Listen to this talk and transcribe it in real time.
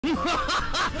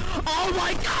Oh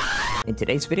my god! In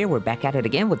today's video, we're back at it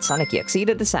again with Sonic.exe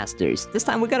The Disasters. This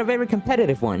time we got a very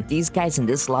competitive one. These guys in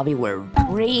this lobby were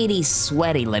pretty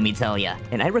sweaty, let me tell ya.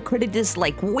 And I recorded this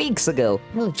like weeks ago.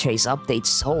 Really chase updates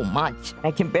so much.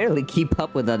 I can barely keep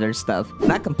up with other stuff.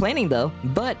 Not complaining though,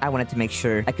 but I wanted to make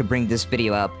sure I could bring this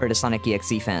video out for the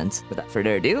Sonic.exe fans. Without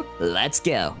further ado, let's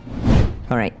go.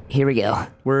 Alright, here we go.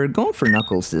 We're going for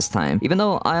Knuckles this time. Even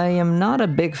though I am not a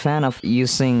big fan of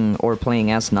using or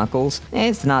playing as Knuckles,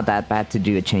 it's not that bad to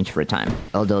do a change for a time.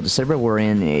 Although the server we're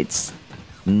in, it's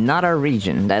not our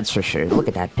region, that's for sure. Look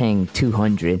at that, paying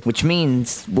 200. Which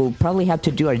means we'll probably have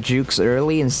to do our jukes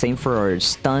early, and same for our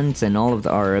stunts and all of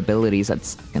our abilities.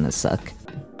 That's gonna suck.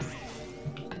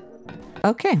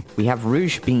 Okay, we have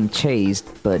Rouge being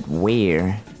chased, but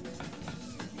where?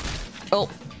 Oh,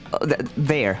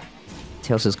 there.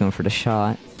 Tails is going for the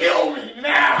shot. Kill me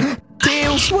now!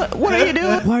 Tails, what are you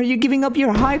doing? Why are you giving up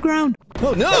your high ground?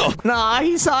 Oh no! Nah,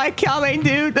 he saw it coming,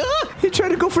 dude. He tried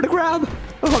to go for the grab.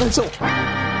 Oh, that's so...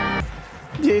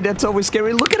 Yeah, that's always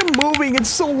scary. Look at him moving. It's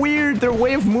so weird. Their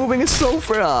way of moving is so...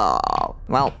 Oh.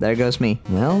 Well, there goes me.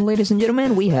 Well, ladies and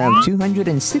gentlemen, we have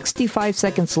 265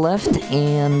 seconds left,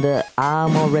 and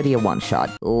I'm already a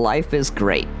one-shot. Life is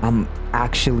great. I'm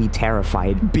actually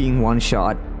terrified being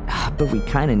one-shot. But we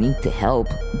kind of need to help.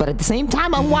 But at the same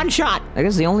time, I'm one shot. I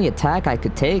guess the only attack I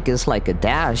could take is like a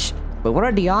dash. But what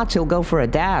are the odds he'll go for a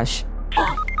dash?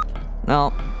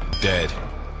 No. Dead.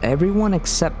 Everyone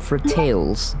except for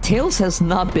Tails. Tails has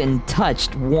not been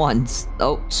touched once.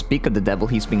 Oh, speak of the devil,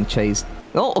 he's being chased.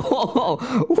 Oh,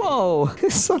 whoa.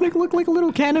 Sonic looked like a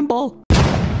little cannonball.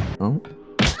 Oh.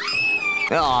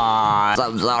 Aw,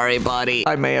 I'm sorry, buddy.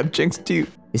 I may have jinxed you.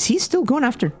 Is he still going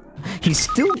after... He's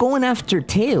still going after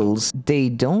Tails. They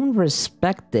don't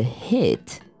respect the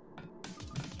hit.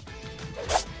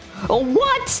 Oh,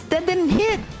 what? That didn't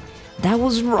hit. That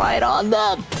was right on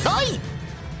them. Ay!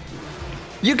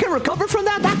 You can recover from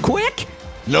that quick?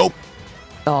 Nope.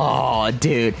 Oh,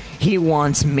 dude. He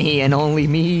wants me and only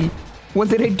me. What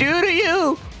did I do to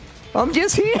you? I'm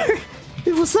just here.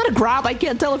 Was that a grab? I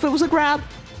can't tell if it was a grab.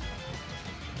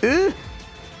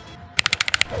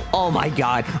 Oh my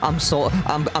god, I'm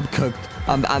cooked.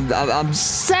 I'm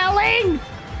selling!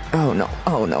 Oh no,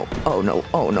 oh no, oh no,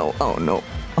 oh no, oh no,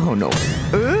 oh no.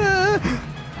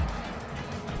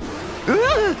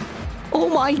 Oh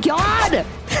my god!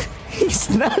 He's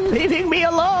not leaving me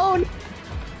alone!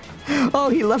 Oh,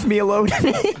 he left me alone.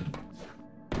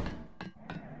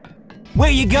 Where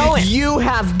you going? You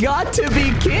have got to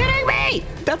be kidding me!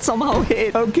 That somehow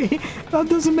hit. Okay, that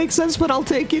doesn't make sense, but I'll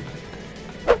take it.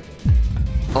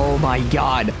 Oh my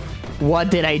god. What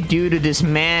did I do to this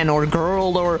man or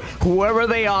girl or whoever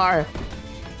they are?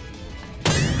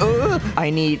 I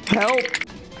need help.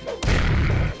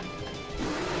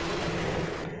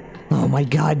 Oh my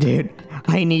god, dude.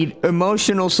 I need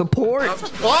emotional support.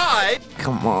 Why?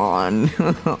 Come on.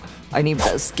 I need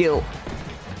that skill.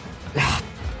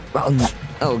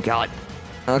 Oh god.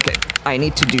 Okay. I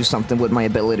need to do something with my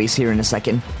abilities here in a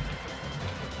second.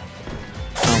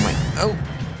 Oh my... Oh.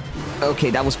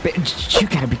 Okay, that was big. You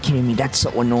gotta be kidding me. That's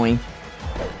so annoying.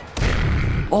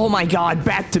 Oh my god,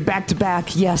 back to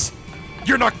back. Yes.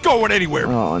 You're not going anywhere.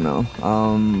 Oh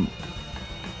no.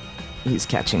 He's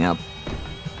catching up.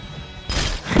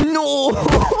 No!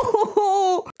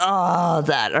 Oh,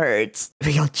 that hurts.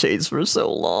 We got chased for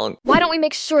so long. Why don't we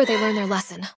make sure they learn their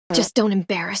lesson? Just don't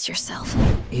embarrass yourself.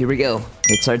 Here we go.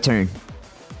 It's our turn.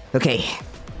 Okay.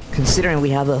 Considering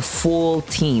we have a full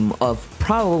team of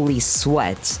probably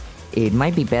sweats, it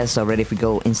might be best already if we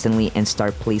go instantly and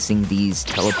start placing these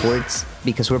teleports,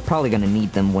 because we're probably gonna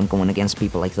need them when going against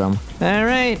people like them.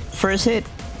 Alright, first hit.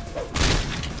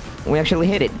 We actually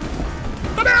hit it.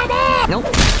 Nope.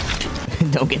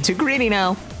 Don't get too greedy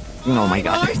now. Oh my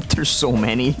god, there's so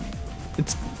many.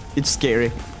 It's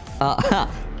scary.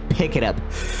 Pick it up.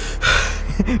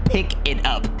 Pick it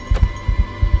up.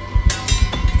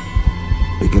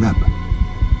 Pick it up.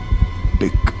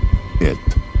 Pick it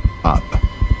up.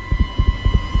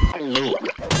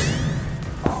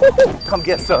 Come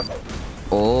get some.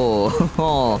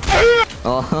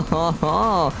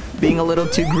 Being a little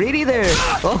too greedy there.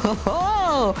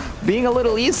 Being a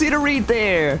little easy to read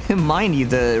there. Mind you,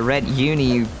 the red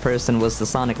uni person was the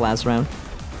Sonic last round.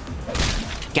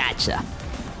 Gotcha.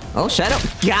 Oh, Shadow.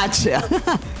 Gotcha.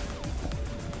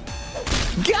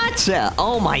 Gotcha!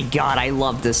 Oh my god, I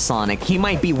love this Sonic. He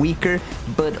might be weaker,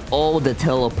 but all the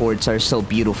teleports are so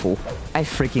beautiful. I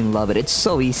freaking love it. It's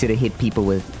so easy to hit people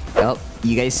with. Oh,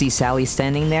 you guys see Sally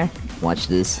standing there? Watch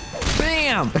this.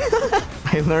 Bam!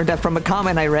 I learned that from a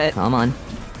comment I read. Come on.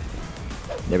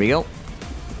 There we go.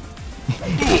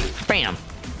 Bam!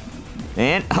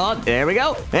 And, oh, there we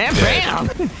go. And bam!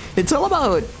 It's all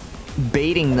about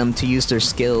baiting them to use their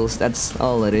skills. That's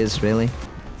all it is, really.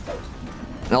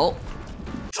 Oh.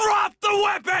 Drop the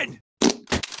weapon!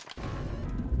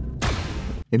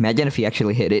 Imagine if he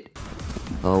actually hit it.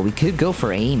 Oh, we could go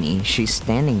for Amy. She's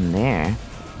standing there.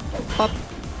 Up.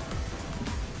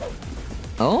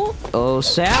 Oh,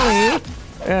 Sally.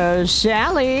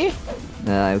 Sally.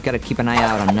 We've got to keep an eye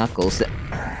out on Knuckles.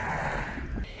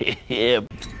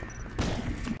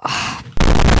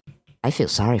 I feel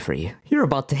sorry for you. You're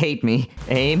about to hate me.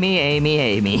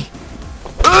 Amy.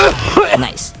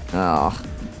 Nice. Oh.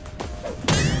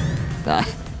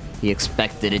 He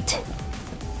expected it.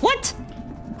 What?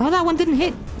 Oh, that one didn't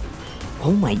hit.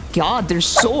 Oh my god, they're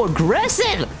so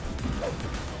aggressive!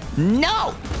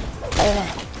 No!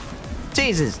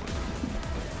 Jesus.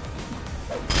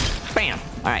 Bam.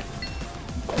 Alright.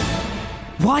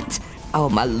 What? Oh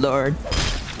my lord.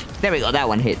 There we go, that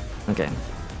one hit. Okay.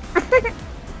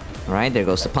 Alright, there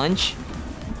goes the punch.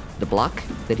 The block.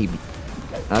 Did he...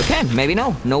 Okay, maybe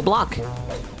no. No block.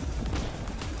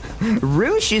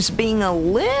 Rouge is being a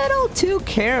little too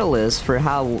careless for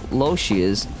how low she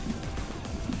is.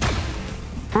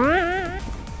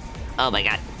 Oh my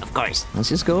god, of course. Let's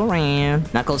just go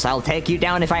around. Knuckles, I'll take you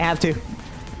down if I have to.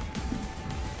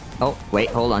 Oh, wait,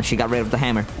 hold on. She got rid of the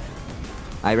hammer.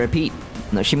 I repeat.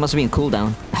 No, she must be in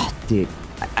cooldown. Oh, dude.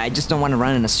 I just don't want to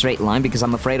run in a straight line because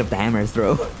I'm afraid of the hammer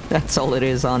throw. That's all it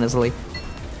is, honestly.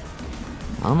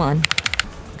 Come on.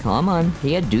 Come on.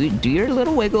 Yeah, do your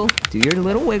little wiggle. Do your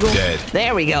little wiggle. Dead.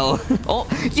 There we go. Oh,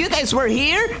 you guys were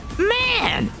here?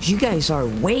 Man! You guys are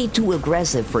way too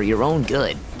aggressive for your own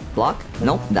good. Block?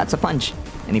 Nope, that's a punch.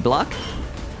 Any block?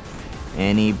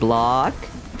 Any block?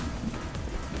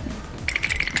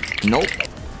 Nope.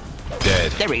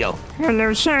 Dead. There we go.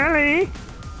 Hello, Sally.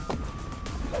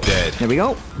 Dead. There we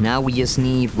go. Now we just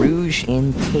need Rouge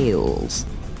and Tails.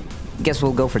 Guess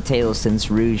we'll go for Tails since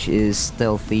Rouge is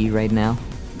stealthy right now.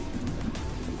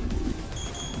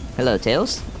 Hello,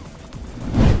 Tails.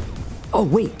 Oh,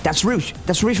 wait, that's Rouge.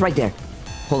 That's Rouge right there.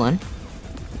 Hold on.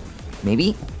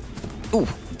 Maybe? Ooh.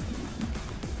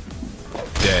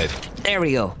 Dead. There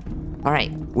we go.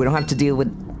 Alright, we don't have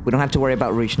to worry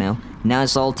about Rouge now. Now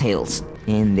it's all Tails.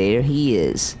 And there he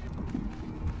is.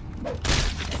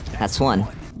 That's one.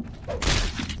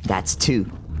 That's two.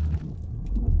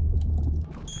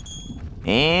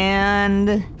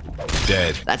 And...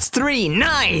 Dead. That's three.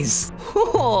 Nice!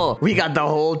 Oh, we got the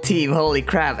whole team. Holy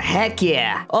crap. Heck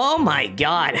yeah. Oh my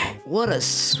god. What a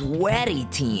sweaty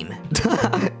team.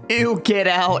 Ew, get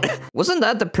out. Wasn't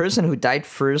that the person who died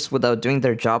first without doing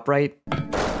their job right?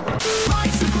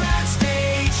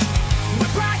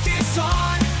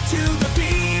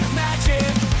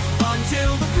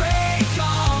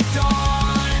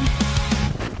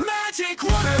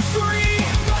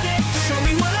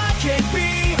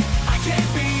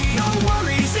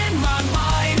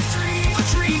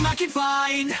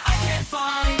 I can't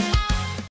find